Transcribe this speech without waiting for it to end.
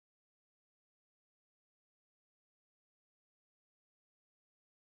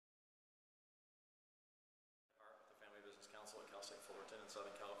Hamilton in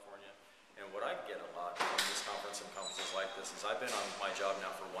Southern California. And what I get a lot from this conference and conferences like this is I've been on my job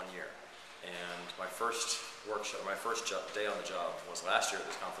now for 1 year. And my first workshop, day on the job was last year at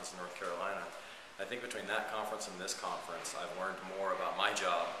this conference in North Carolina. I think between that conference and this conference, I've learned more about my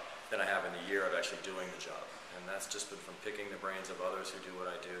job than I have in the year of actually doing the job. And that's just been from picking the brains of others who do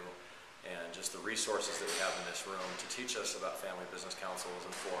what I do, and just the resources that we have in this room to teach us about family business councils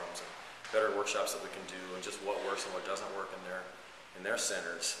and forums and better workshops that we can do, and just what works and what doesn't work in their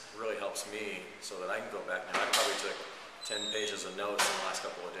centers really helps me so that I can go back. Now, I probably took 10 pages of notes in the last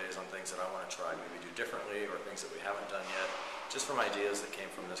couple of days on things that I want to try, maybe do differently, or things that we haven't done yet, just from ideas that came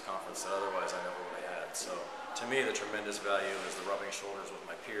from this conference that otherwise I never would have had. So to me, the tremendous value is the rubbing shoulders with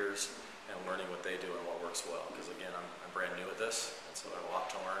my peers and learning what they do and what works well. Because again, I'm brand new at this, and so I have a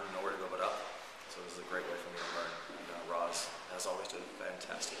lot to learn, nowhere to go but up. So this is a great way for me to learn. And Roz, as always, did a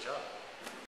fantastic job.